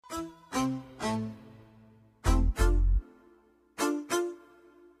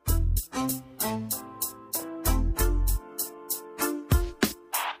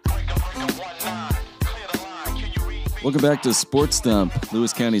Welcome back to Sports Dump,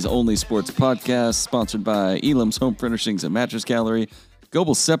 Lewis County's only sports podcast, sponsored by Elam's Home Furnishings and Mattress Gallery,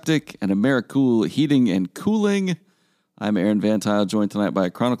 Global Septic, and AmeriCool Heating and Cooling. I'm Aaron Van Tile, joined tonight by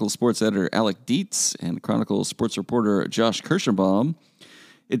Chronicle sports editor Alec Dietz and Chronicle sports reporter Josh Kirschenbaum.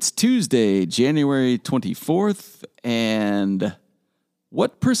 It's Tuesday, January 24th, and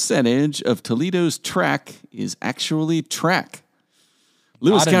what percentage of Toledo's track is actually track?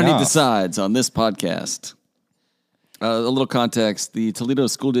 Lewis County decides on this podcast. A little context, the Toledo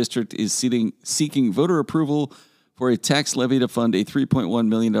School District is seeking voter approval for a tax levy to fund a $3.1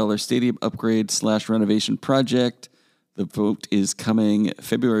 million stadium upgrade/renovation project. The vote is coming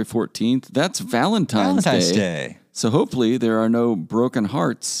February 14th. That's Valentine's Day. So hopefully there are no broken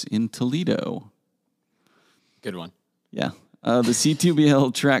hearts in Toledo. Good one. Yeah. The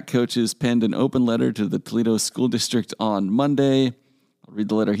C2BL track coaches penned an open letter to the Toledo School District on Monday. I'll read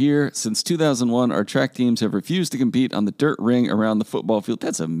the letter here. Since 2001, our track teams have refused to compete on the dirt ring around the football field.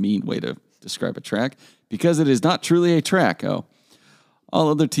 That's a mean way to describe a track, because it is not truly a track. All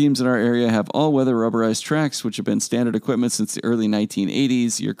other teams in our area have all-weather rubberized tracks, which have been standard equipment since the early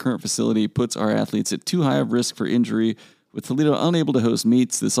 1980s. Your current facility puts our athletes at too high of risk for injury. With Toledo unable to host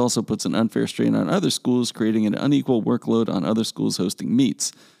meets, this also puts an unfair strain on other schools, creating an unequal workload on other schools hosting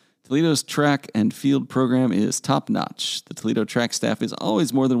meets. Toledo's track and field program is top-notch. The Toledo track staff is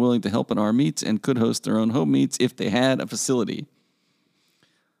always more than willing to help in our meets and could host their own home meets if they had a facility.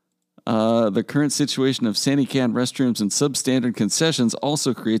 The current situation of sandy can restrooms and substandard concessions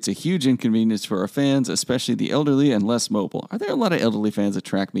also creates a huge inconvenience for our fans, especially the elderly and less mobile. Are there a lot of elderly fans at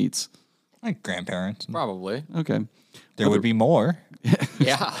track meets? Like grandparents. Probably. Okay. There would be more.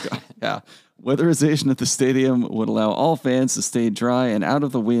 Yeah. Yeah. Weatherization at the stadium would allow all fans to stay dry and out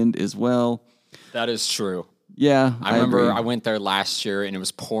of the wind as well. That is true. Yeah. I remember agree. I went there last year and it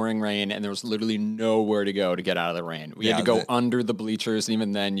was pouring rain and there was literally nowhere to go to get out of the rain. We had to go under the bleachers, and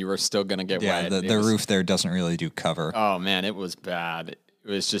even then you were still going to get wet. The roof there doesn't really do cover. Oh, man, it was bad.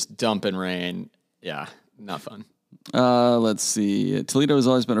 It was just dumping rain. Yeah, not fun. Let's see. Toledo has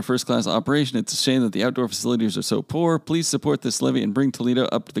always been a first-class operation. It's a shame that the outdoor facilities are so poor. Please support this levy and bring Toledo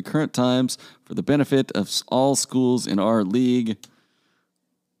up to the current times for the benefit of all schools in our league.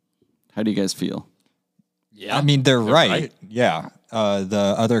 How do you guys feel? Yeah, I mean, they're right. Yeah.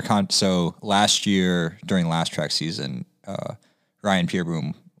 The other so last year during last track season, Ryan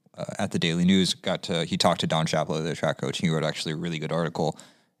Pierboom at the Daily News he talked to Don Chaplow, their track coach. He wrote actually a really good article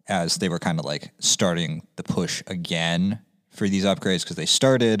as they were kind of like starting the push again for these upgrades, because they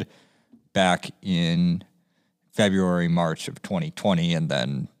started back in February, March of 2020. And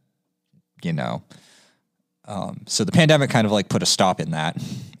then, so the pandemic kind of like put a stop in that.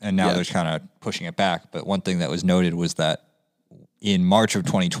 And now they're kind of pushing it back. But one thing that was noted was that in March of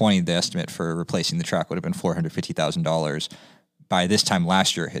 2020, the estimate for replacing the track would have been $450,000. By this time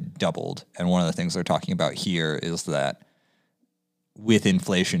last year, it had doubled. And one of the things they're talking about here is that with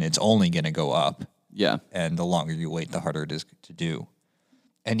inflation, it's only going to go up. Yeah. And the longer you wait, the harder it is to do.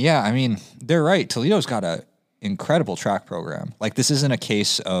 And yeah, I mean, they're right. Toledo's got an incredible track program. Like, this isn't a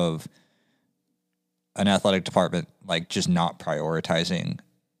case of an athletic department, like, just not prioritizing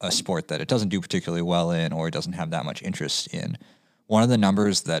a sport that it doesn't do particularly well in or it doesn't have that much interest in. One of the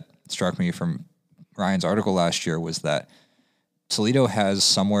numbers that struck me from Ryan's article last year was that Toledo has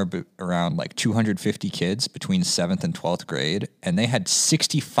somewhere around like 250 kids between 7th and 12th grade, and they had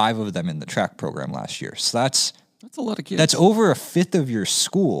 65 of them in the track program last year. So that's a lot of kids. That's over a fifth of your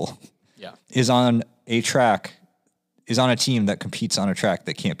school. Yeah. Is on a team that competes on a track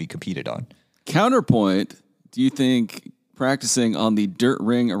that can't be competed on. Counterpoint, do you think practicing on the dirt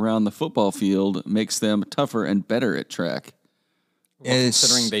ring around the football field makes them tougher and better at track? Well,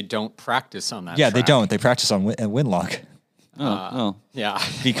 considering they don't practice on that Yeah, track. they don't. They practice on Winlock. Yeah.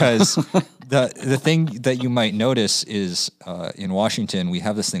 Because the thing that you might notice is in Washington, we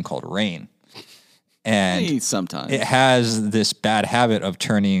have this thing called rain. And sometimes it has this bad habit of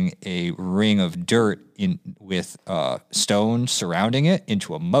turning a ring of dirt in with stone surrounding it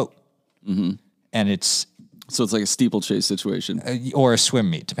into a moat. Mm-hmm. And so it's like a steeplechase situation. Or a swim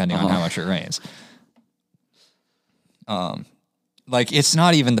meet, depending on how much it rains. Like, it's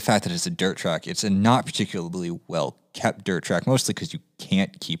not even the fact that it's a dirt track. It's a not particularly well-kept dirt track, mostly because you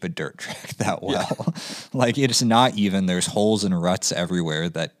can't keep a dirt track that well. Yeah. Like, it's not even. There's holes and ruts everywhere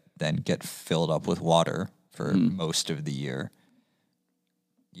that then get filled up with water for most of the year.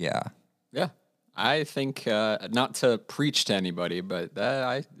 Yeah. Yeah. I think, not to preach to anybody, but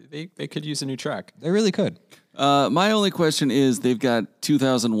they could use a new track. They really could. My only question is, they've got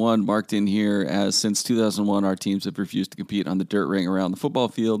 2001 marked in here as since 2001, our teams have refused to compete on the dirt ring around the football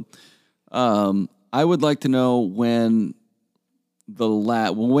field. I would like to know when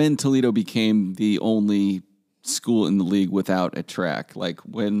when Toledo became the only school in the league without a track. Like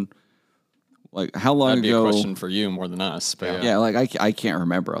how long That'd be ago? a question for you more than us. But Yeah, like I can't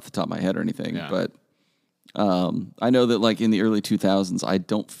remember off the top of my head or anything, Yeah. but I know that like in the early 2000s, I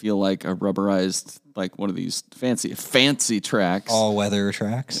don't feel like a rubberized, like one of these fancy tracks. All weather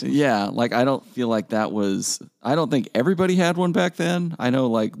tracks. Yeah, like I don't feel like that was. I don't think everybody had one back then. I know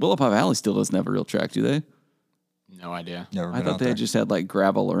like Willapa Valley still doesn't have a real track, do they? No idea. Never I been thought out they there. just had like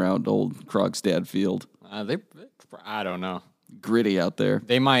gravel around old Krogstad Field. I don't know. Gritty out there.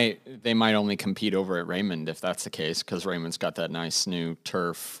 They might only compete over at Raymond if that's the case, because Raymond's got that nice new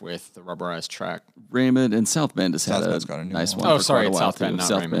turf with the rubberized track. Raymond and South Bend has South had Bend's got a a new nice one. one. Oh, for sorry, quite a it's while, South Bend, too. not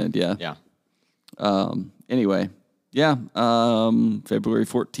South Raymond. Bend, yeah. Yeah. Anyway, February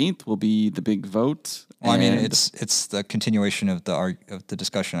 14th will be the big vote. Well, I mean, and- it's the continuation of the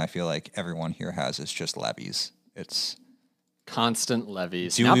discussion. I feel like everyone here has. It's just levies. It's Constant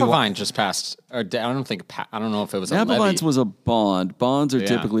levies. Do we Napa wa- Vine just passed. Or I don't know if it was a Napa levy. Vines was a bond. Bonds are Yeah.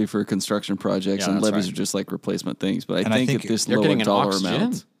 typically for construction projects, Yeah, and that's levies right. are just like replacement things. But And I I think think at this they're lower getting an dollar ox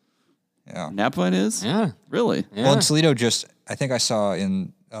amount, gym. yeah. Napa Vine is Yeah. really. Yeah. Well, in Toledo, just I think I saw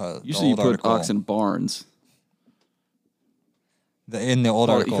in the Usually you old put article. ox in barns. In the old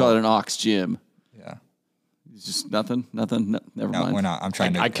You article, call it an ox gym. yeah. It's just nothing. No, never No, mind. we're not. I'm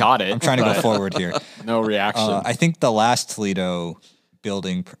trying to. I caught it, I'm trying to go but- forward here. No reaction. I think the last Toledo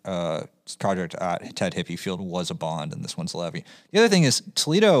building project at Ted Hippie Field was a bond, and this one's a levy. The other thing is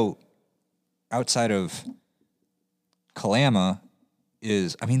Toledo, outside of Kalama,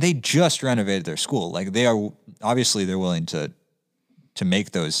 they just renovated their school. Like they are obviously they're willing to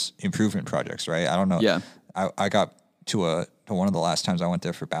make those improvement projects, right? I don't know. Yeah. I got to one of the last times I went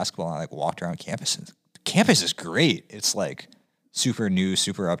there for basketball, and I like walked around campus. And campus is great. It's like super new,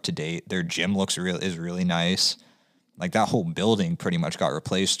 super up to date. Their gym is really nice. Like that whole building pretty much got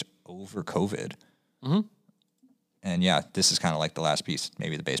replaced over COVID. Mm-hmm. And yeah, this is kind of like the last piece,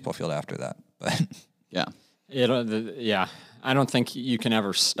 maybe the baseball field after that. But Yeah. Yeah. I don't think you can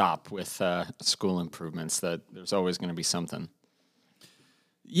ever stop with school improvements. That there's always going to be something.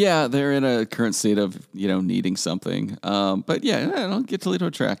 Yeah, they're in a current state of, needing something. But yeah, I'll get Toledo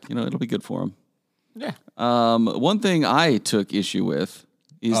a track. It'll be good for them. Yeah. One thing I took issue with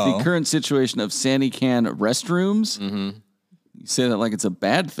is the current situation of Sandy Can restrooms. Mm-hmm. You say that like it's a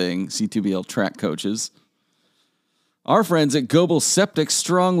bad thing, C2BL track coaches. Our friends at Goebel Septic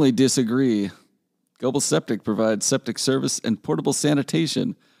strongly disagree. Goebel Septic provides septic service and portable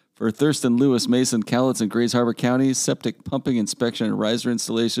sanitation for Thurston, Lewis, Mason, Cowlitz, and Grays Harbor counties, septic pumping inspection and riser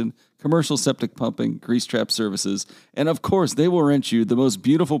installation, commercial septic pumping, grease trap services, and of course, they will rent you the most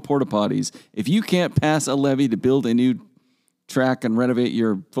beautiful porta potties. If you can't pass a levy to build a new track and renovate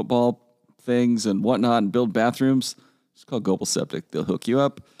your football things and whatnot and build bathrooms, just call Goebel Septic. They'll hook you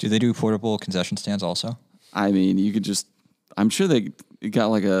up. do they do portable concession stands also? I mean, you could just, I'm sure they got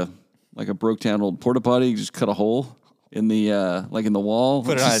like a broke down old porta potty. You just cut a hole in the in the wall.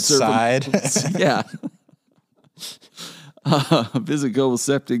 Put it on its Serve 'em- side. Yeah. Visit Goebel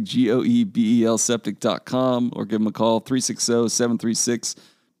Septic, GOEBEL septic.com, or give them a call,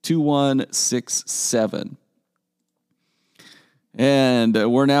 360-736-2167.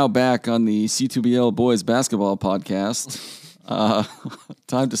 And we're now back on the C2BL Boys Basketball Podcast.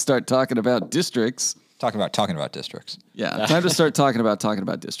 Time to start talking about districts. talking about districts. Yeah, time to start talking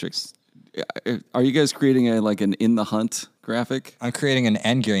about districts. Are you guys creating an in the hunt graphic? I'm creating an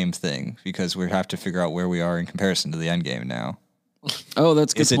end game thing because we have to figure out where we are in comparison to the end game now. Oh,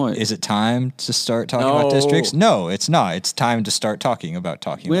 that's a good point. Is it time to start talking about No. districts? No, it's not. It's time to start talking about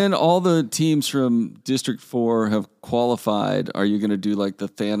When all the teams from District 4 have qualified, are you going to do like the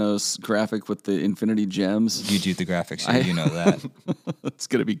Thanos graphic with the infinity gems? You do the graphics here, you know that. That's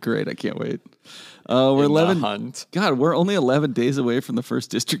going to be great. I can't wait. We're In the 11. hunt. God, we're only 11 days away from the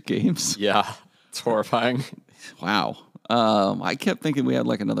first district games. Yeah. It's horrifying. Wow. I kept thinking we had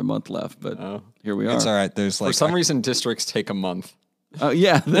like another month left, but here we are. It's all right. There's For like some reason, districts take a month.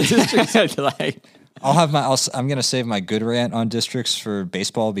 Yeah, the districts. Like, I'm gonna save my good rant on districts for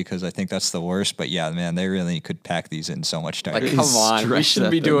baseball because I think that's the worst. But yeah, man, they really could pack these in so much tighter. come on. We Stretch shouldn't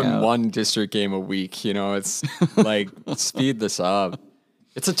that be thing doing out. one district game a week. It's like, speed this up.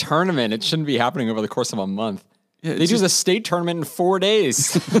 It's a tournament. It shouldn't be happening over the course of a month. Yeah, They do the state tournament in 4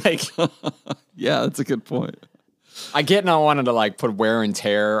 days. Yeah, that's a good point. I get not wanting to put wear and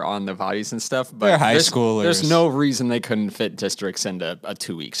tear on the bodies and stuff, but They're high there's schoolers. no reason they couldn't fit districts into a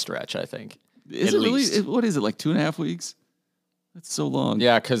 2-week stretch, I think. Is At it really? least. What is it, like 2.5 weeks? That's so long.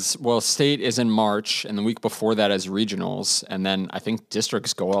 Yeah, because, state is in March, and the week before that is regionals, and then I think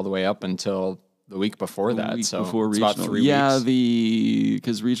districts go all the way up until the week before that. Week So before it's regional. about 3 yeah, weeks.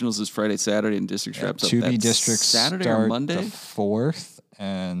 because regionals is Friday, Saturday, and districts wraps up 2B that districts Saturday start or Monday. the 4th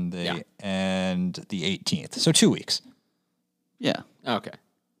and the 18th. So 2 weeks. Yeah, Okay.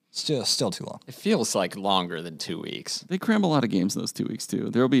 Still too long. It feels like longer than 2 weeks. they cram a lot of games in those 2 weeks too.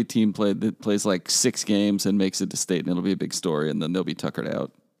 There will be a team that plays like 6 games and makes it to state, and it'll be a big story, and then they'll be tuckered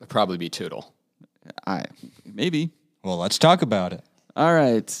out. It'll probably be Tootle. Maybe. Well, let's talk about it. All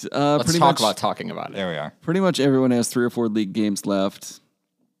right. Let's talk about talking about it. There we are. Pretty much everyone has 3 or 4 league games left.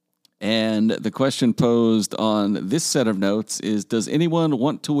 And the question posed on this set of notes is, does anyone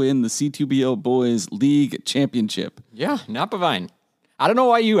want to win the C2BL Boys League Championship? Yeah, Napavine. I don't know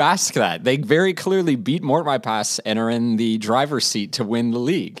why you ask that. They very clearly beat Mort My Pass and are in the driver's seat to win the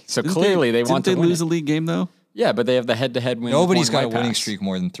league. So clearly they want to Didn't they win lose it. a league game, though? Yeah, but they have the head-to-head win. Nobody's with got a Mort My winning Pass. streak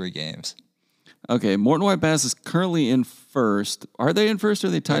more than 3 games. Okay, Morton White Bass is currently in first. Are they in first or are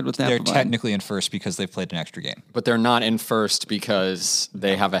they tied with They're Napavine? technically in first because they've played an extra game. But they're not in first because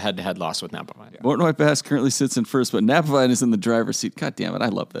they have a head-to-head loss with Napavine. Morton White Bass currently sits in first, but Napavine is in the driver's seat. God damn it, I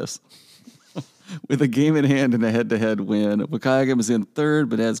love this. With a game in hand and a head-to-head win. Wakaigam is in third,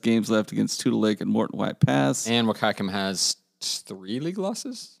 but has games left against Tootle Lake and Morton White Pass. And Wakakim has 3 league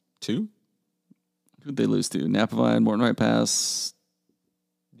losses? 2? Who'd they lose to? Napavine, Morton White Pass.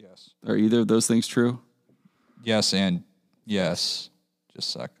 Yes. Are either of those things true? Yes, and yes.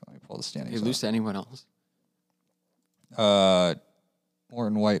 Just a sec. Let me pull the They standings lose to anyone else? up.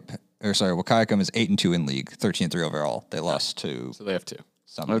 Wakaikam is 8-2 in league, 13-3 overall. They lost to So they have 2.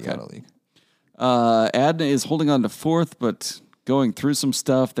 somebody Okay. out of league. Adna is holding on to fourth, but going through some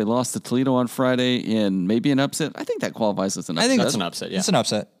stuff. They lost to Toledo on Friday in maybe an upset. I think that qualifies as an upset. I think That's an upset, yeah. It's an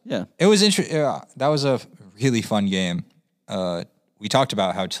upset. Yeah. It was interesting. That was a really fun game. We talked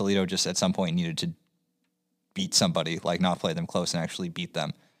about how Toledo just at some point needed to beat somebody, like not play them close and actually beat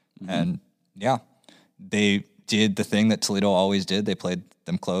them. And yeah, they did the thing that Toledo always did. They played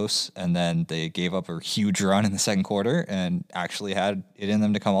them close, and then they gave up a huge run in the second quarter and actually had it in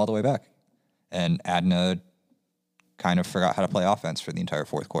them to come all the way back. And Adna kind of forgot how to play offense for the entire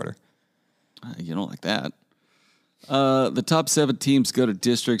fourth quarter. You don't like that. The top 7 teams go to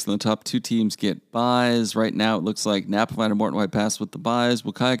districts, and the top 2 teams get buys. Right now, it looks like Napavine and Morton White Pass with the buys.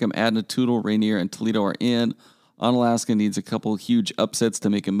 Wakaigam, Adna, Tootle, Rainier, and Toledo are in. Onalaska needs a couple huge upsets to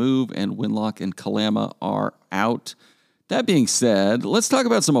make a move, and Winlock and Kalama are out. That being said, let's talk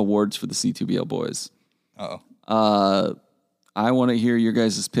about some awards for the C2BL boys. I want to hear your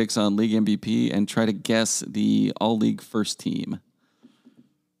guys' picks on league MVP and try to guess the all-league first team.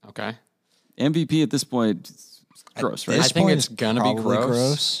 Okay. MVP at this point, it's gross, right? I This think point it's is going to be probably gross.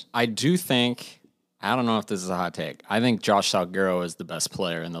 gross. I do think, I don't know if this is a hot take. I think Josh Salguero is the best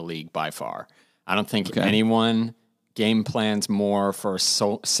player in the league by far. I don't think anyone game plans more for a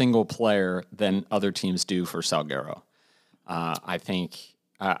single player than other teams do for Salguero. I think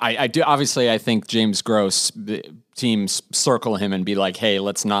I do. Obviously, I think James Gross teams circle him and be like, "Hey,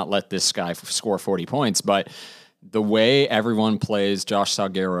 let's not let this guy score 40 points." But the way everyone plays Josh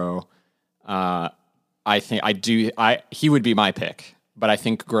Salguero, I think he would be my pick. But I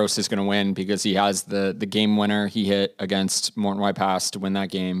think Gross is going to win because he has the game winner he hit against Morton White Pass to win that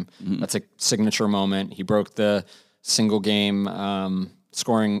game. That's a signature moment. He broke the single game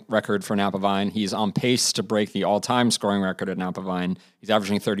scoring record for Napavine. He's on pace to break the all-time scoring record at Napavine. He's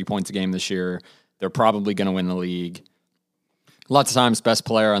averaging 30 points a game this year. They're probably going to win the league. Lots of times, best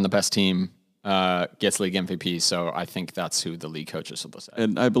player on the best team gets league MVP, so I think that's who the league coaches will decide.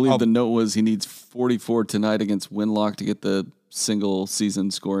 And I believe the note was he needs 44 tonight against Winlock to get the single season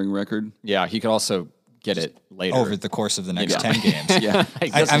scoring record. Yeah, he could also get it later. Over the course of the next 10 games. Yeah,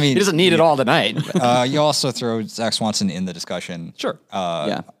 I mean, he doesn't need it all tonight. You also throw Zach Swanson in the discussion. Sure.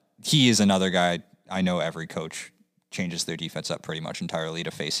 He is another guy. I know every coach changes their defense up pretty much entirely to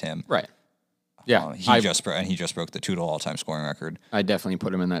face him. Right. Yeah, He just broke the Tootle all-time scoring record. I definitely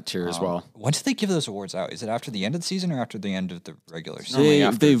put him in that tier as well. When did they give those awards out? Is it after the end of the season or after the end of the regular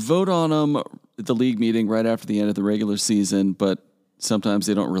season? They vote on them at the league meeting right after the end of the regular season, but sometimes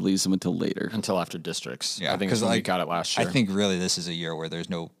they don't release them until later. Until after districts. Yeah, I think it's when we got it last year. I think really this is a year where there's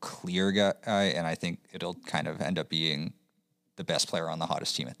no clear guy, and I think it'll kind of end up being the best player on the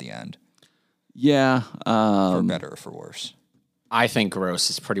hottest team at the end, Yeah. for better or for worse. I think Gross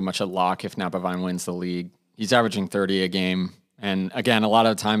is pretty much a lock if Napavine wins the league. He's averaging 30 a game. And again, a lot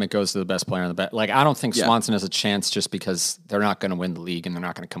of the time it goes to the best player on the best. Like, I don't think Swanson has a chance just because they're not going to win the league and they're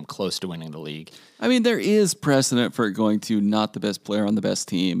not going to come close to winning the league. I mean, there is precedent for it going to not the best player on the best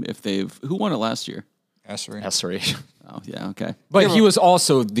team if who won it last year? Essery. Essery. Oh, yeah, okay. But he was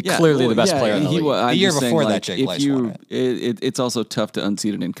also clearly the best player in the league. The year before that, Jake Lights won it. It's also tough to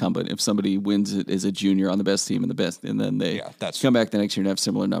unseat an incumbent. If somebody wins it as a junior on the best team and then they come back the next year and have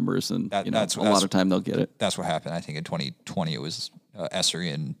similar numbers, and that's a lot of time they'll get it. That's what happened. I think in 2020 it was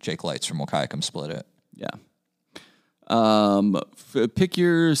Essery and Jake Lights from Wahkiakum split it. Yeah. Pick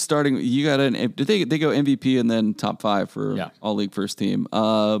your starting. You got did they go MVP and then top 5 for all league first team?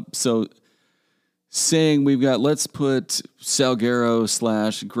 So saying let's put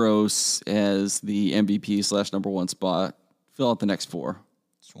Salguero / Gross as the MVP / number 1 spot. Fill out the next 4.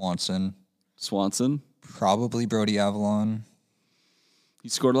 Swanson. Probably Brody Avalon. He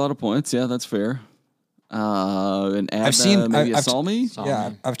scored a lot of points. Yeah, that's fair. And I've seen maybe Salmi.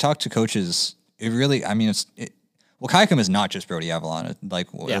 Yeah, I've talked to coaches. It really, I mean, Wahkiakum is not just Brody Avalon.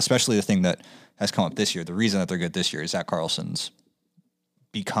 Especially the thing that has come up this year. The reason that they're good this year is Zach Carlson's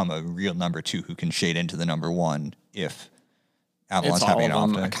become a real number 2 who can shade into the number 1 if Avalon's having an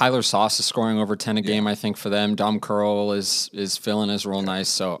off day. Kyler Sauce is scoring over 10 a game, I think, for them. Dom Curl is filling his role nice.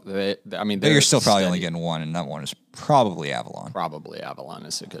 So, you're still probably only getting 1, and that one is probably Avalon. Probably Avalon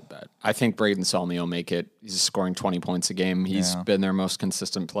is a good bet. I think Braden Salmi will make it. He's scoring 20 points a game. He's been their most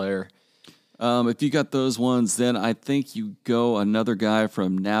consistent player. If you got those ones, then I think you go another guy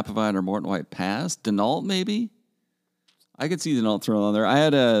from Napavine or Morton White Pass. Denault, maybe? I could see Denault thrown on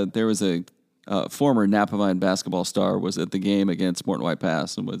there. There was a former Napavine basketball star was at the game against Morton White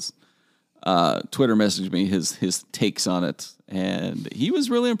Pass and was Twitter messaged me his takes on it, and he was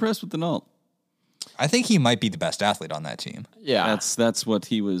really impressed with Denault. I think he might be the best athlete on that team. Yeah, that's what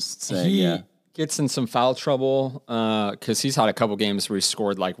he was saying. He gets in some foul trouble because he's had a couple games where he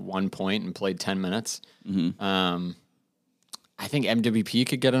scored like 1 point and played 10 minutes. Mm-hmm. I think MWP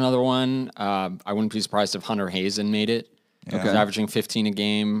could get another one. I wouldn't be surprised if Hunter Hazen made it. Yeah. He's averaging 15 a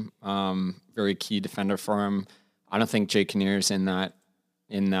game. Very key defender for him. I don't think Jake Kinnear's in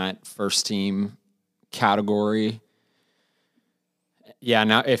that first team category. Yeah,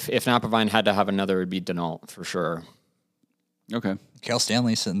 now if Napavine had to have another, it'd be Denault for sure. Okay. Cale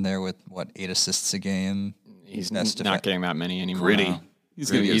Stanley sitting there with 8 assists a game. He's not getting that many anymore. Gritty.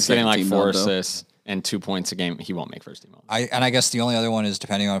 He's getting like 4 assists and 2 points a game. He won't make first team. I guess the only other one is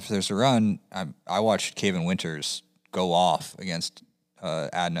depending on if there's a run. I watched Caven Winters go off against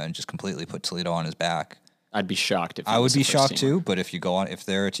Adna and just completely put Toledo on his back. I'd be shocked if I would be shocked too. But if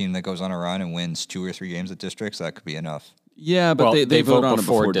they're a team that goes on a run and wins 2 or 3 games at districts, that could be enough. Yeah, but they vote on it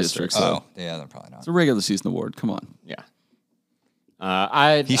before districts. So. Oh, yeah, they're probably not. It's a regular season award. Come on. Yeah.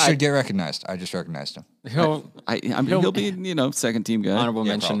 He should get recognized. I just recognized him. He'll be second team guy. Honorable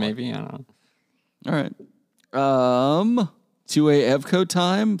mention maybe. I don't know. All right. 2A Evco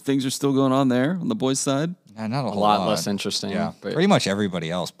time. Things are still going on there on the boys' side. Not a whole lot less interesting. Yeah, but pretty much everybody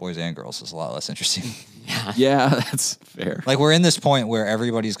else, boys and girls, is a lot less interesting. Yeah, that's fair. Like we're in this point where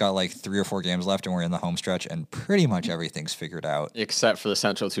everybody's got like 3 or 4 games left, and we're in the home stretch, and pretty much everything's figured out, except for the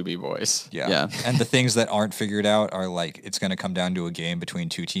Central 2B boys. Yeah. And the things that aren't figured out are like it's going to come down to a game between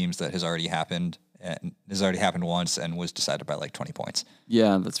 2 teams that has already happened once and was decided by like 20 points.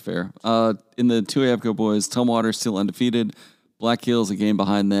 Yeah, that's fair. In the 2A Evco boys, Tumwater still undefeated. Black Hills a game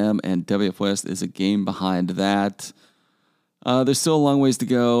behind them, and WF West is a game behind that. There's still a long ways to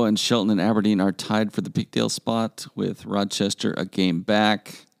go, and Shelton and Aberdeen are tied for the Peakdale spot with Rochester a game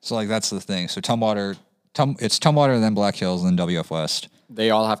back. So, like, that's the thing. So, it's Tumwater, then Black Hills, then WF West.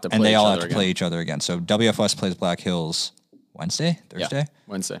 They all have to play and they each all other have to again. play each other again. So, WF West plays Black Hills Thursday? Yeah,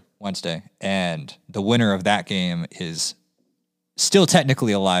 Wednesday. And the winner of that game is still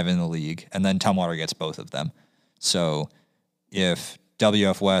technically alive in the league, and then Tumwater gets both of them. So, if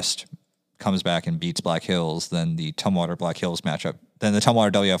WF West comes back and beats Black Hills, then the Tumwater Black Hills matchup, then the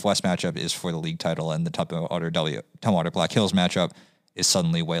Tumwater WF West matchup is for the league title, and the Tumwater Black Hills matchup is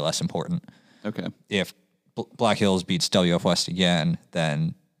suddenly way less important. Okay. If Black Hills beats WF West again,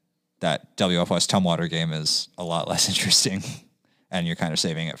 then that WF West Tumwater game is a lot less interesting, and you're kind of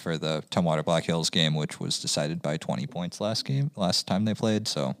saving it for the Tumwater Black Hills game, which was decided by 20 points last time they played.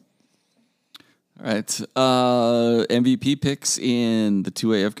 So. All right. MVP picks in the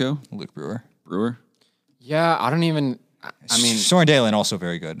 2A Evco. Luke Brewer. Yeah, I mean, Soren Dalen also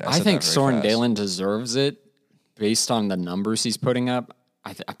very good. I think Soren Dalen deserves it based on the numbers he's putting up.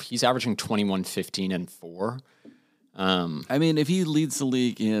 He's averaging 21, 15, and 4. I mean, if he leads the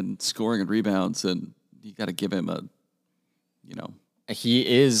league in scoring and rebounds, then you got to give him He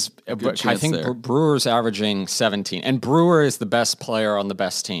is, but I think Brewer's averaging 17, and Brewer is the best player on the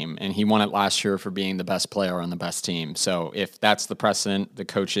best team, and he won it last year for being the best player on the best team. So if that's the precedent the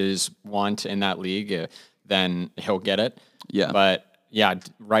coaches want in that league, then he'll get it. Yeah. But yeah,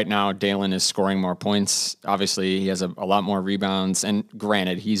 right now Dalen is scoring more points. Obviously, he has a lot more rebounds. And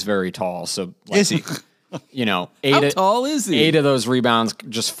granted, he's very tall. So Is he? How tall is he? 8 of those rebounds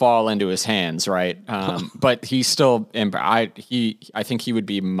just fall into his hands, right? But he's still. I think he would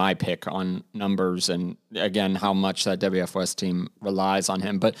be my pick on numbers, and again, how much that WFS team relies on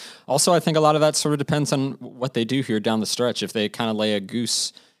him. But also, I think a lot of that sort of depends on what they do here down the stretch. If they kind of lay a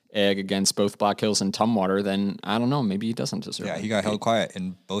goose egg against both Black Hills and Tumwater, then I don't know. Maybe he doesn't deserve. Yeah, it. he got held quiet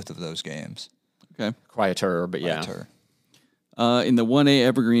in both of those games. Okay. Quieter, but Quieter. In the 1A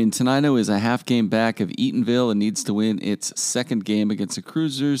Evergreen, Tenino is a half game back of Eatonville and needs to win its second game against the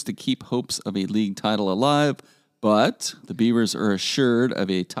Cruisers to keep hopes of a league title alive. But the Beavers are assured of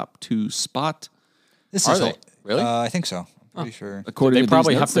a top 2 spot. Are they? Really? I think so. I'm pretty sure. According They to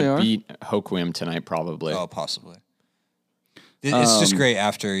probably these have notes, they to are. beat Hoquiam tonight, probably. Oh, possibly. It's just great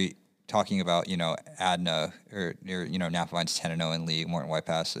after talking about, Adna or Napa Vines 10-0 in league, Morton White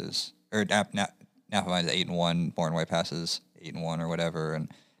passes, or Napa Vines 8-1, Morton White passes 8-1 or whatever,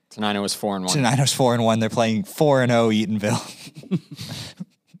 and Tenino was 4-1. Tenino's 4-1. They're playing 4-0 Eatonville,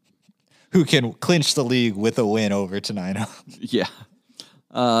 who can clinch the league with a win over Tenino. Yeah.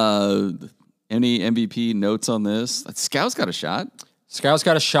 Any MVP notes on this? Scout's got a shot. Scow's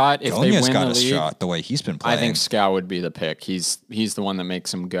got a shot if they Gonya's win got the a league. shot the way he's been playing. I think Scow would be the pick. He's the one that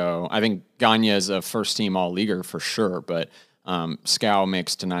makes him go. I think Gagne is a first team all leaguer for sure, but Scow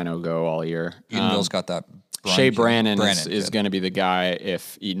makes Tenino go all year. Eatonville's got that. Shea Brannon is kid. going to be the guy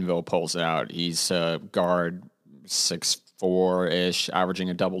if Eatonville pulls out. He's a guard, 6'4" ish,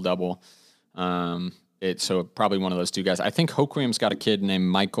 averaging a double. So probably one of those two guys. I think Hoquiam's got a kid named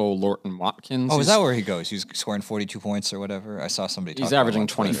Michael Lorton Watkins. Oh, is that where he goes? He's scoring 42 points or whatever. I saw somebody. He's averaging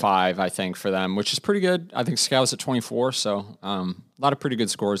 25, I think, for them, which is pretty good. I think Scow's at 24, so a lot of pretty good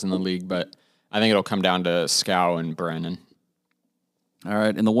scores in the league. But I think it'll come down to Scow and Brannon. All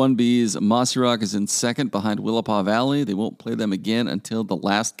right. In the 1Bs, Mossy Rock is in second behind Willapa Valley. They won't play them again until the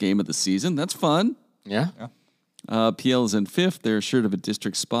last game of the season. That's fun. Yeah. PL is in fifth. They're assured of a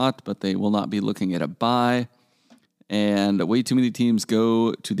district spot, but they will not be looking at a bye. And way too many teams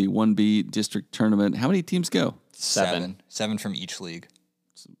go to the 1B district tournament. How many teams go? 7 from each league.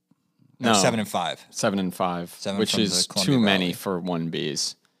 No. 7 and 5. 7 and 5, Seven which from is the Columbia too many Valley. for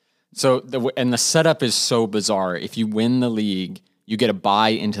 1Bs. So the setup is so bizarre. If you win the league, you get a bye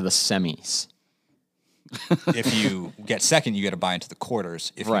into the semis. If you get second, you get a bye into the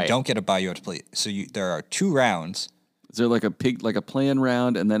quarters. If Right. you don't get a bye, you have to play. So there are 2 rounds. Is there like a play-in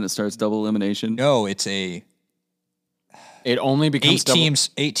round, and then it starts double elimination? No, it's a It only becomes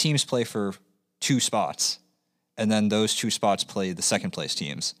 8 teams play for 2 spots, and then those 2 spots play the second place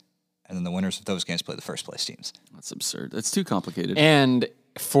teams, and then the winners of those games play the first place teams. That's absurd. That's too complicated. And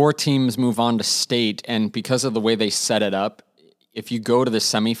 4 teams move on to state, and because of the way they set it up, if you go to the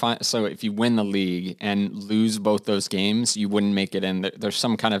semifinal, so if you win the league and lose both those games, you wouldn't make it in. There's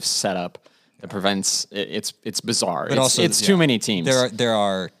some kind of setup that prevents it. It's bizarre. But also, it's too many teams. There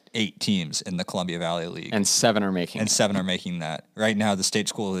are 8 teams in the Columbia Valley League, and 7 are making and it. 7 are making that. Right now, the State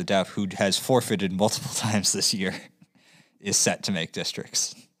School of the Deaf, who has forfeited multiple times this year, is set to make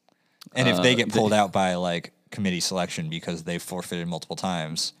districts. And if they get pulled out by like committee selection because they've forfeited multiple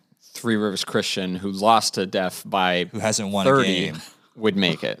times, Three Rivers Christian, who lost to Def by who hasn't won 30, a game, would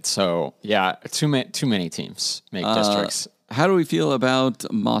make it. So yeah, too many teams make districts. How do we feel about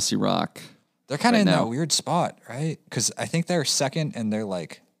Mossy Rock? they're kind of Right in now. that weird spot, right? Because I think they're second, and they're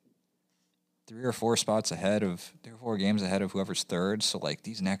like 3 or 4 spots ahead of 3 or 4 games ahead of whoever's third. So like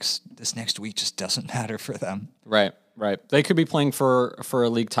this next week just doesn't matter for them. Right. They could be playing for a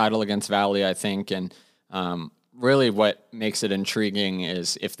league title against Valley, I think, and really what makes it intriguing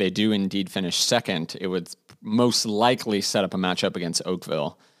is if they do indeed finish second, it would most likely set up a matchup against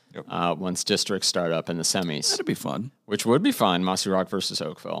Oakville once districts start up in the semis, That'd be fun. which would be fun. Mossy Rock versus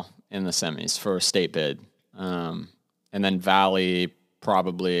Oakville in the semis for a state bid, and then Valley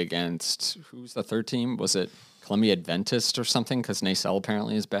probably against who's the third team? Was it Columbia Adventist or something? Because Nacelle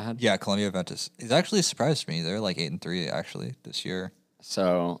apparently is bad. Yeah, Columbia Ventus. It actually surprised me. They're like 8-3 actually this year.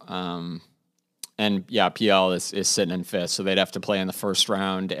 So, and yeah, PL is sitting in fifth, so they'd have to play in the first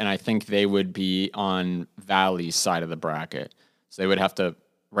round, and I think they would be on Valley's side of the bracket. So they would have to,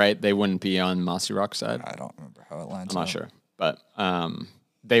 right? They wouldn't be on Mossy Rock's side. I don't remember how it lines I'm up. not sure, but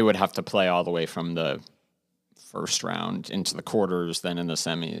they would have to play all the way from the first round into the quarters, then in the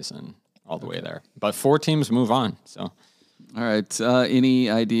semis, and all the way there. But 4 teams move on. So, All right. Any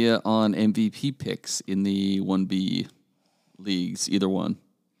idea on MVP picks in the 1B leagues? Either one.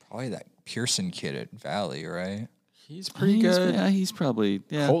 Probably that Pearson kid at Valley, right? He's pretty good. Yeah, he's probably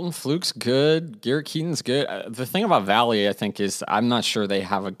Colton Fluke's good. Garrett Keaton's good. The thing about Valley, I think, is I'm not sure they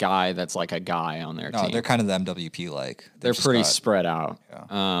have a guy that's like a guy on their team. No, they're kind of the MWP like. They're pretty spread out.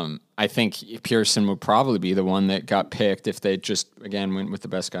 Yeah. I think Pearson would probably be the one that got picked if they just, again, went with the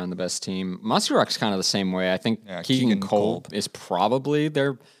best guy on the best team. Muskie Rock's kind of the same way. I think Keegan Kolb is probably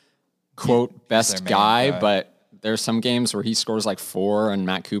their, quote, best guy, but there's some games where he scores like 4 and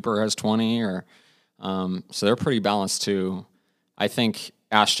Matt Cooper has 20 or... so they're pretty balanced too. I think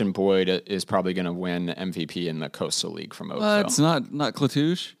Ashton Boyd is probably going to win MVP in the Coastal League from Oakville. It's not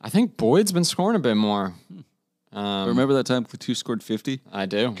Clatouche. I think Boyd's been scoring a bit more. Remember that time Clatouche scored 50? I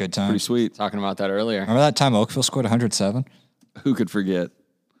do. Good time. Pretty sweet. Talking about that earlier. Remember that time Oakville scored 107? Who could forget?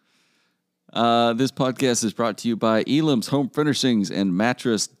 This podcast is brought to you by Elam's Home Furnishings and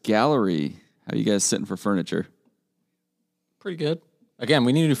Mattress Gallery. How you guys sitting for furniture? Pretty good. Again,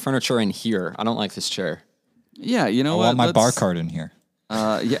 we need new furniture in here. I don't like this chair. Yeah, you know I what? want my bar card in here.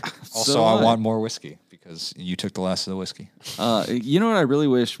 Yeah. Also, so I want more whiskey because you took the last of the whiskey. You know what I really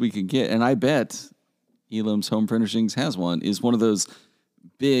wish we could get, and I bet Elam's Home Furnishings has one, is one of those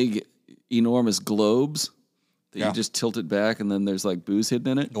big, enormous globes that you just tilt it back and then there's like booze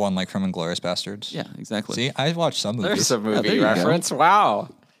hidden in it. The one like from Inglourious Bastards? Yeah, exactly. See, I watched some movies. There's a movie reference. Wow.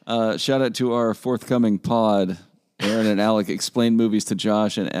 Shout out to our forthcoming pod. Aaron and Alec explain movies to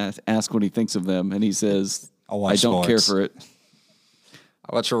Josh and ask what he thinks of them, and he says, I don't care for it.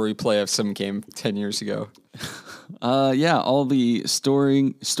 I watched a replay of some game 10 years ago. Yeah, all the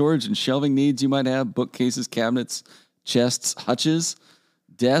storage and shelving needs you might have, bookcases, cabinets, chests, hutches,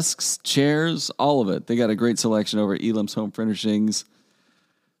 desks, chairs, all of it. They got a great selection over at Elam's Home Furnishings.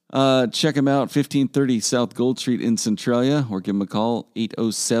 Check them out, 1530 South Gold Street in Centralia, or give them a call,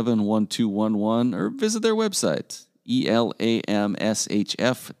 807-1211, or visit their website,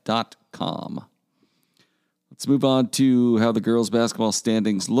 elamshf.com. Let's move on to how the girls' basketball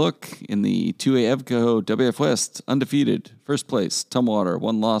standings look. In the 2A EVCO WF West, undefeated, first place, Tumwater,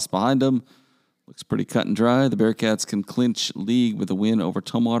 1 loss behind them. Looks pretty cut and dry. The Bearcats can clinch league with a win over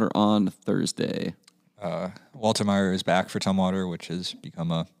Tumwater on Thursday. Walter Meyer is back for Tumwater, which has become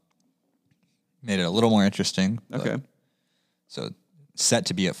made it a little more interesting. Okay. So set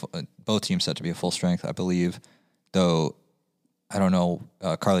to be both teams set to be at full strength, I believe. Though I don't know,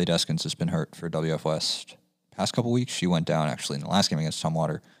 Carly Deskins has been hurt for WF West past couple weeks. She went down actually in the last game against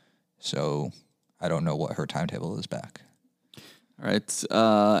Tumwater, so I don't know what her timetable is back. All right.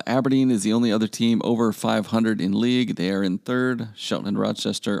 Aberdeen is the only other team over 500 in league. They are in third. Shelton and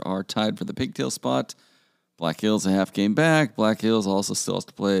Rochester are tied for the pigtail spot. Black Hills a half game back. Black Hills also still has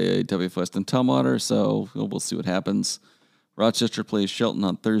to play WF West and Tumwater, so we'll see what happens. Rochester plays Shelton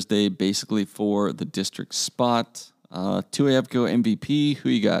on Thursday, basically for the district spot. 2A EVCO MVP, who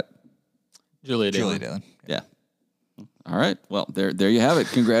you got? Julia Dalen. Yeah. All right. Well, there you have it.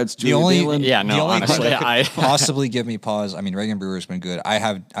 Congrats, Julia Dalen. Yeah, no, honestly, I possibly give me pause. I mean, Reagan Brewer's been good. I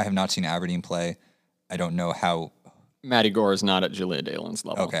have not seen Aberdeen play. I don't know how. Maddie Gore is not at Julia Dalen's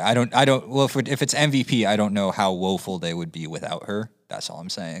level. Okay, I don't. Well, if it's MVP, I don't know how woeful they would be without her. That's all I'm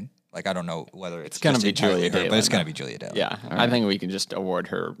saying. Like, I don't know whether it's going to be Julia Dalen, but it's going to be Julia Dalen. Yeah, I think we can just award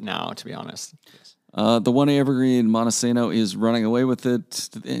her now, to be honest. The 1A Evergreen Montesano is running away with it.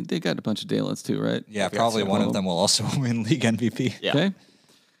 They got a bunch of Dalens too, right? Yeah, probably one of them will also win league MVP. Yeah. Okay.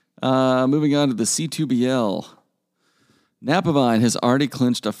 Moving on to the C2BL. Napavine has already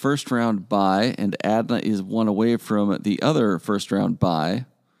clinched a first-round bye, and Adna is one away from the other first-round bye.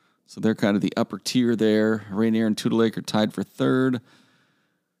 So they're kind of the upper tier there. Rainier and Tootle Lake are tied for third.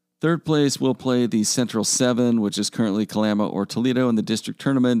 Third place will play the Central 7, which is currently Kalama or Toledo in the district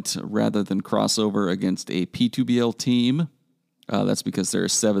tournament, rather than crossover against a P2BL team. That's because there are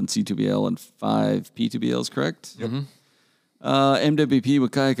 7 C2BL and 5 P2BLs, correct? Yep. Mm-hmm. MWP,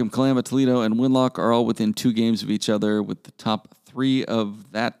 Wahkiakum, Kalama, Toledo, and Winlock are all within 2 games of each other, with the top 3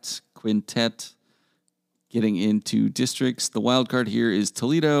 of that quintet getting into districts. The wild card here is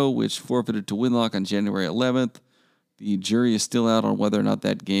Toledo, which forfeited to Winlock on January 11th. The jury is still out on whether or not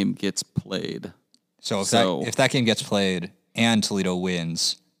that game gets played. So if that game gets played and Toledo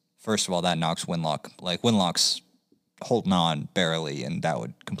wins, first of all, that knocks Winlock. Like, Winlock's holding on barely, and that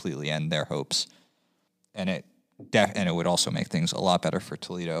would completely end their hopes. And it would also make things a lot better for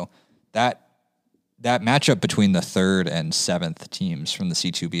Toledo. That matchup between the 3rd and 7th teams from the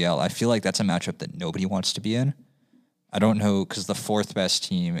C2BL, I feel like that's a matchup that nobody wants to be in. I don't know, because the 4th best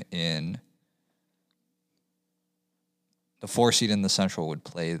team in the 4 seed in the Central would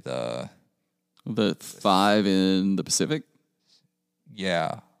play the 5 in the Pacific.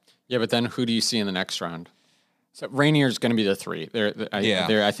 Yeah. Yeah, but then who do you see in the next round? So Rainier's going to be the 3.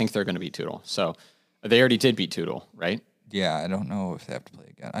 I think they're going to be Tootle. So They already did beat Toodle, right? Yeah, I don't know if they have to play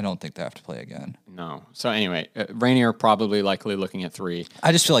again. I don't think they have to play again. No. So anyway, Rainier probably likely looking at 3.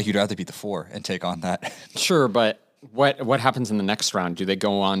 I just feel like you'd rather beat the 4 and take on that. Sure, but what happens in the next round? Do they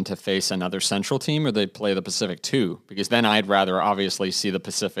go on to face another Central team, or they play the Pacific 2? Because then I'd rather obviously see the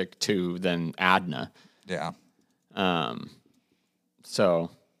Pacific 2 than Adna. Yeah.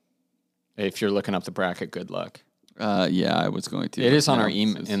 So if you're looking up the bracket, good luck. Yeah, I was going to. It is on our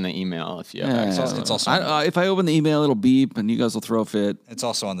in the email if you have access. It's also if I open the email, it'll beep, and you guys will throw a fit. It's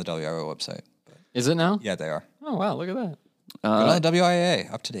also on the WIA website. Is it now? Yeah, they are. Oh wow, look at that. Good on the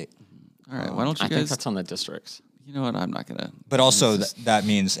WIA, up to date. All right, why don't you I think guys? that's on the districts. You know what? I'm not gonna. But also that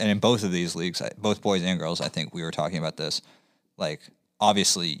means, and in both of these leagues, both boys and girls, I think we were talking about this. Like,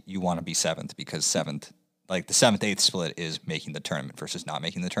 obviously, you want to be 7th because 7th, like the 7th-8th split is making the tournament versus not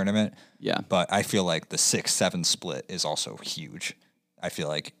making the tournament. Yeah. But I feel like the 6-7 split is also huge. I feel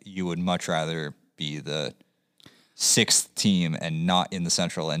like you would much rather be the 6th team and not in the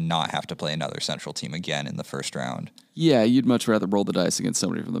Central and not have to play another Central team again in the first round. Yeah, you'd much rather roll the dice against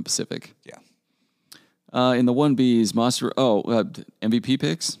somebody from the Pacific. Yeah. In the 1Bs, Monster. MVP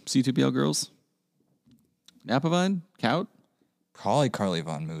picks, C2BL girls. Napavine, Cout. Probably Carly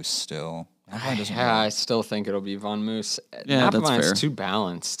Von Moose still. I still think it'll be Von Moose. Yeah, that's fair. Napavine's too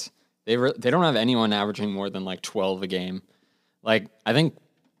balanced. They don't have anyone averaging more than like 12 a game. Like, I think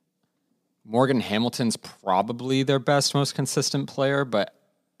Morgan Hamilton's probably their best, most consistent player, but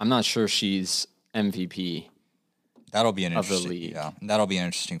I'm not sure she's MVP. That'll be an of the interesting, league. yeah. That'll be an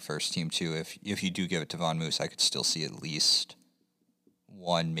interesting first team too. If you do give it to Von Moose, I could still see at least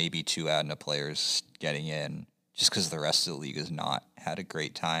 1, maybe 2 Adna players getting in, just because the rest of the league has not had a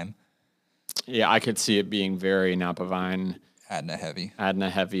great time. Yeah, I could see it being very Napavine, Adna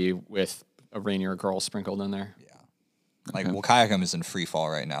heavy with a Rainier girl sprinkled in there. Yeah. Like, Wakayakum is in free fall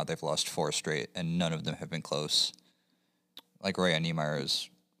right now. They've lost 4 straight, and none of them have been close. Like, Roya Niemeyer is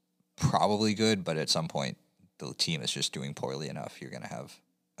probably good, but at some point, the team is just doing poorly enough. You're going to have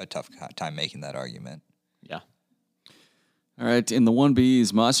a tough time making that argument. Yeah. All right, in the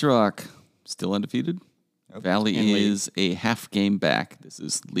 1Bs, Masrock still undefeated. Yep. Valley is a half game back. This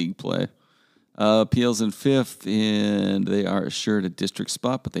is league play. PL's in 5th, and they are assured a district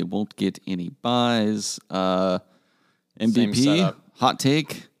spot, but they won't get any buys. MVP, hot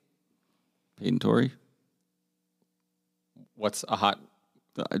take, Peyton Torrey. What's a hot?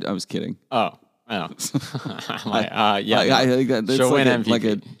 I was kidding. Oh, I know. Yeah. I think that's she'll like, win MVP. like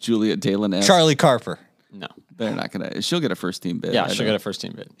a Juliet Dalen. Charlie Carper. No. They're not going to. She'll get a first team bid. Yeah, she'll get a first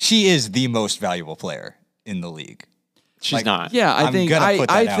team bid. She is the most valuable player in the league. She's not. Yeah, I I'm think gonna put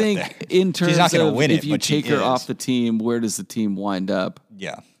that out think there. in terms She's not gonna of win if it, you but she take her is. off the team, where does the team wind up?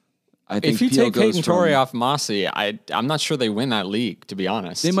 Yeah. I think If you PL take goes Peyton from- Torrey off Mossy, I'm not sure they win that league, to be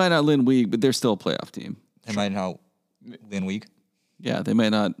honest. They might not win Week, but they're still a playoff team. They might not win week. Yeah, they might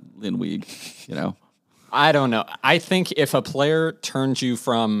not win Week. You know, I don't know. I think if a player turns you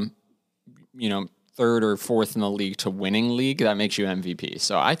from, 3rd or 4th in the league to winning league, that makes you MVP.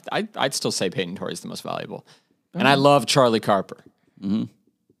 So I'd still say Peyton Torrey is the most valuable. And I love Charlie Carper. Mm-hmm.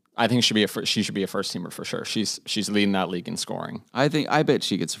 I think she should be a first teamer for sure. She's leading that league in scoring. I bet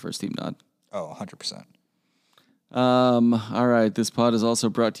she gets a first team nod. Oh, 100%. All right, this pod is also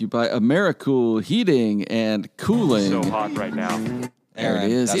brought to you by Americool Heating and Cooling. So hot right now. There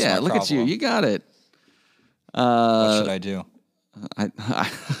it is. That's Yeah, my look at you. problem. You got it. What should I do?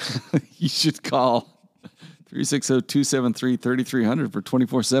 You should call 360-273-3300 for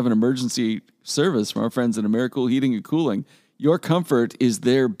 24/7 emergency service from our friends at Americool Heating and Cooling. Your comfort is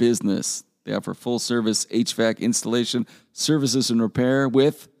their business. They offer full service HVAC installation, services, and repair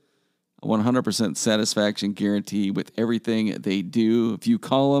with a 100% satisfaction guarantee with everything they do. If you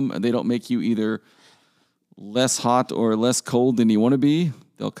call them and they don't make you either less hot or less cold than you want to be,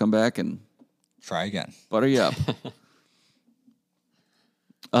 they'll come back and Try again. butter you up.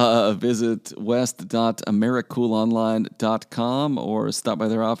 Visit west.americoolonline.com or stop by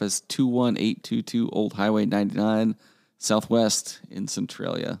their office, 21822 Old Highway 99, Southwest in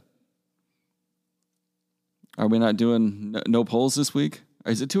Centralia. Are we not doing no polls this week?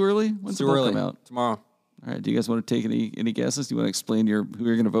 Or is it too early? When's the poll come out? Tomorrow. All right. Do you guys want to take any guesses? Do you want to explain who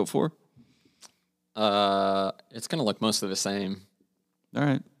you're going to vote for? It's going to look mostly the same. All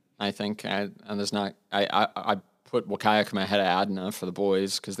right. I think. I put Wakayakum ahead of Adna for the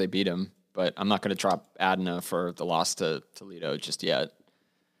boys because they beat him, but I'm not going to drop Adna for the loss to Toledo just yet.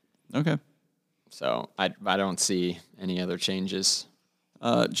 Okay. So I don't see any other changes.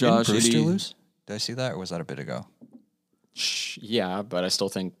 Josh, Didn't Brewster lose? Did I see that, or was that a bit ago? Yeah, but I still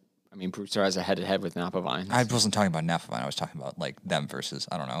think, Brewster has a head-to-head with Napavine. I wasn't talking about Napavine. I was talking about, them versus,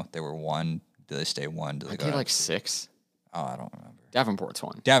 I don't know, they were 1, Do they stay 1? Do they go They down like to 6. Oh, I don't remember. Davenport's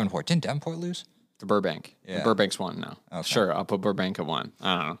 1. Didn't Davenport lose? The Burbank. Yeah. The Burbank's 1 now. Okay. Sure, I'll put Burbank at 1.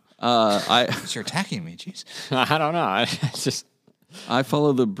 I don't know. You're attacking me, jeez. I don't know. I just I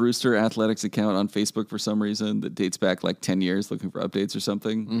follow the Brewster Athletics account on Facebook for some reason that dates back like 10 years looking for updates or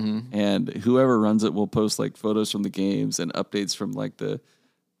something. Mm-hmm. And whoever runs it will post like photos from the games and updates from like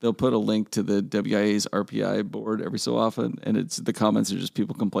they'll put a link to the WIA's RPI board every so often. And the comments are just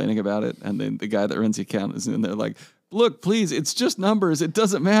people complaining about it. And then the guy that runs the account is in there like, look, please, it's just numbers. It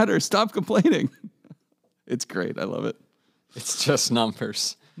doesn't matter. Stop complaining. It's great. I love it. It's just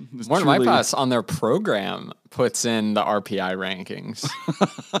numbers. One of my class on their program puts in the RPI rankings.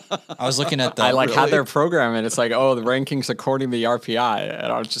 I was looking at the. I had their program, and it's like, oh, the rankings according to the RPI,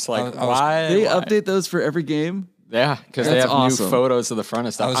 and I was just like, why? They update those for every game. Yeah, because they have awesome. new photos of the front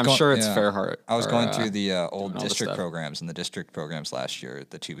and stuff. I'm sure it's Fairheart. I was going through the old all this district stuff. programs, and the district programs last year,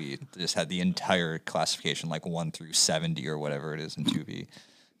 the 2B just had the entire classification, like 1 through 70 or whatever it is in 2B.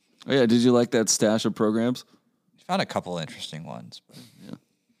 Oh yeah, did you like that stash of programs? Found a couple interesting ones. But.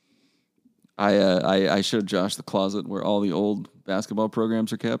 I showed Josh the closet where all the old basketball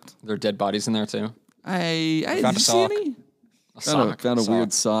programs are kept. There are dead bodies in there too. I found did a you see sock. any? A sock. Found a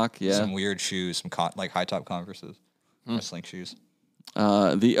weird sock. Yeah. Some weird shoes, some like high top Converses, wrestling shoes.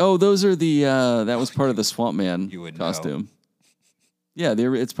 Those are the that was part of the Swamp Man You would costume. Yeah,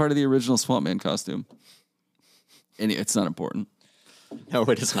 it's part of the original Swamp Man costume. And it's not important. No,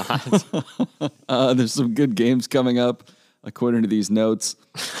 it is not. There's some good games coming up, according to these notes.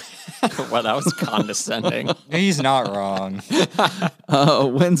 Well, that was condescending. He's not wrong.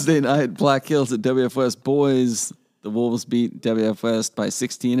 Wednesday night, Black Hills at WF West boys. The Wolves beat WF West by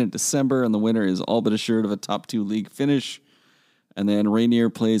 16 in December, and the winner is all but assured of a top 2 league finish. And then Rainier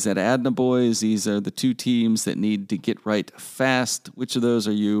plays at Adna boys. These are the 2 teams that need to get right fast. Which of those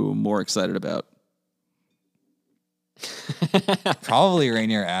are you more excited about? Probably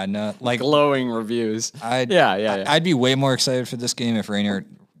Rainier Adna. Like Glowing reviews. Yeah. I'd be way more excited for this game if Rainier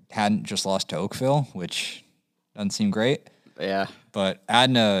hadn't just lost to Oakville, which doesn't seem great. Yeah. But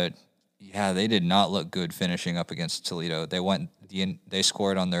Adna, yeah, they did not look good finishing up against Toledo. They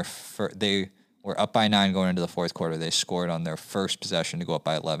scored on their they were up by 9 going into the fourth quarter. They scored on their first possession to go up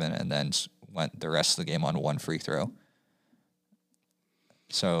by 11, and then went the rest of the game on 1 free throw.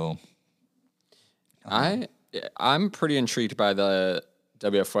 So, I'm pretty intrigued by the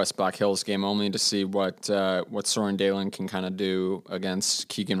WF West Black Hills game, only to see what Soren Dalen can kind of do against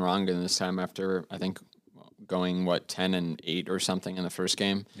Keegan Rongan this time after, I think, going 10-8 or something in the first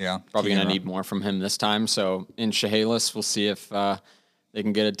game. Yeah, probably going to need more from him this time. So in Chehalis, we'll see if they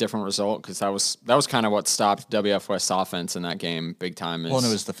can get a different result, because that was kind of what stopped WF West's offense in that game big time. Well, and it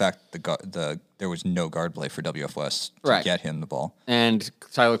was the fact that there was no guard play for WF West to get him the ball, and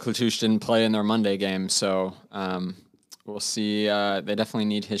Tyler Klatouche didn't play in their Monday game, so we'll see. They definitely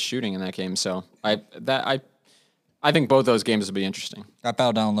need his shooting in that game. So I think both those games will be interesting. That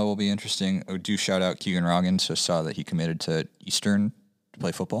battle down low will be interesting. I do shout out Keegan Roggins. So saw that he committed to Eastern to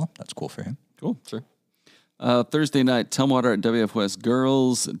play football. That's cool for him. Cool. Sure. Thursday night, Tumwater at WF West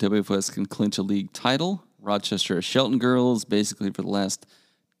girls. WF West can clinch a league title. Rochester at Shelton girls, basically for the last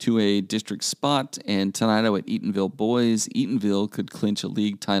 2A district spot. And Tenino at Eatonville boys. Eatonville could clinch a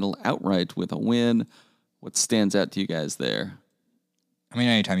league title outright with a win. What stands out to you guys there? I mean,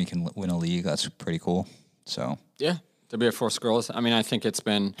 anytime you can win a league, that's pretty cool. So yeah, WF West girls. I mean, I think it's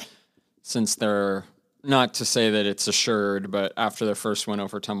been since they're, not to say that it's assured, but after their first win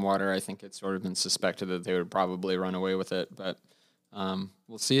over Tumwater, I think it's sort of been suspected that they would probably run away with it. But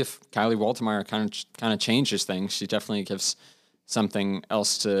we'll see if Kylie Waltemeyer kind of changes things. She definitely gives something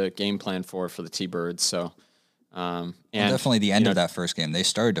else to game plan for the T-Birds. So and definitely the end of that first game, they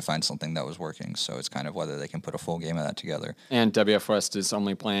started to find something that was working. So it's kind of whether they can put a full game of that together. And WF West is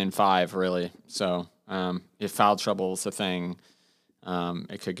only playing 5 really. So if foul trouble is a thing,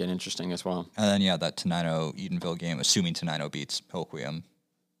 it could get interesting as well. And then, that Tenino-Eatonville game, assuming Tenino beats Hoquiam.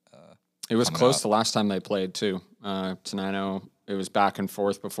 It was close the last time they played, too. Tenino, it was back and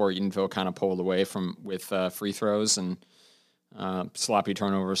forth before Eatonville kind of pulled away with free throws and sloppy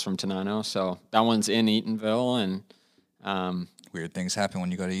turnovers from Tenino. So that one's in Eatonville. And weird things happen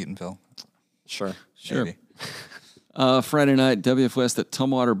when you go to Eatonville. Sure. Maybe. Friday night, WF West at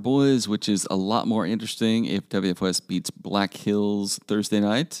Tumwater boys, which is a lot more interesting if WF West beats Black Hills Thursday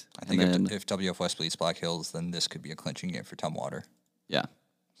night. I think if WF West beats Black Hills, then this could be a clinching game for Tumwater. Yeah.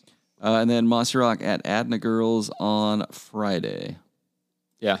 And then Mossy Rock at Adna girls on Friday.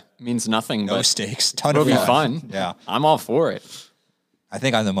 Yeah, means nothing. No but stakes. It'll be fun. Yeah. I'm all for it. I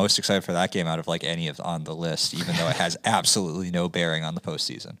think I'm the most excited for that game out of any of on the list, even though it has absolutely no bearing on the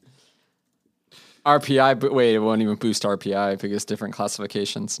postseason. RPI, but wait, it won't even boost RPI because different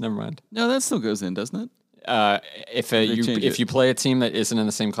classifications. Never mind. No, that still goes in, doesn't it? If you play a team that isn't in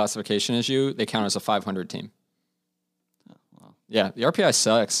the same classification as you, they count as a 500 team. Oh, wow. Yeah, the RPI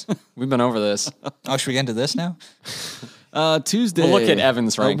sucks. We've been over this. Oh, should we get into this now? Tuesday. We'll look at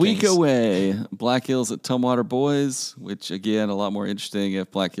Evans' rankings. A week away. Black Hills at Tumwater Boys, which again a lot more interesting if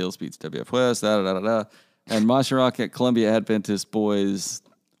Black Hills beats WF West. And Masharock at Columbia Adventist Boys.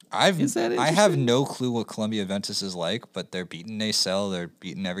 I have no clue what Columbia Adventist is like, but they're beating Nacelle. They're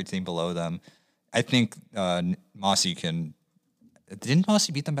beating everything below them. I think Mossy can. Didn't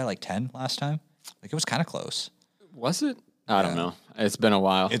Mossy beat them by like 10 last time? Like it was kind of close. Was it? I don't know. It's been a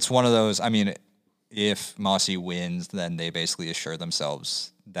while. It's one of those. I mean, if Mossy wins, then they basically assure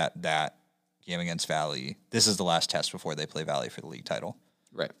themselves that game against Valley. This is the last test before they play Valley for the league title.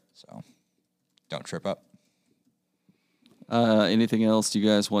 Right. So don't trip up. Anything else you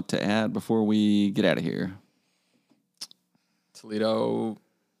guys want to add before we get out of here? Toledo,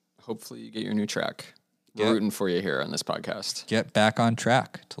 hopefully you get your new track. We're rooting for you here on this podcast. Get back on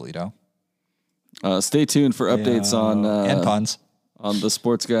track, Toledo. Stay tuned for updates on and puns on the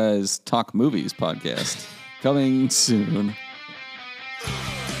Sports Guys Talk Movies podcast coming soon.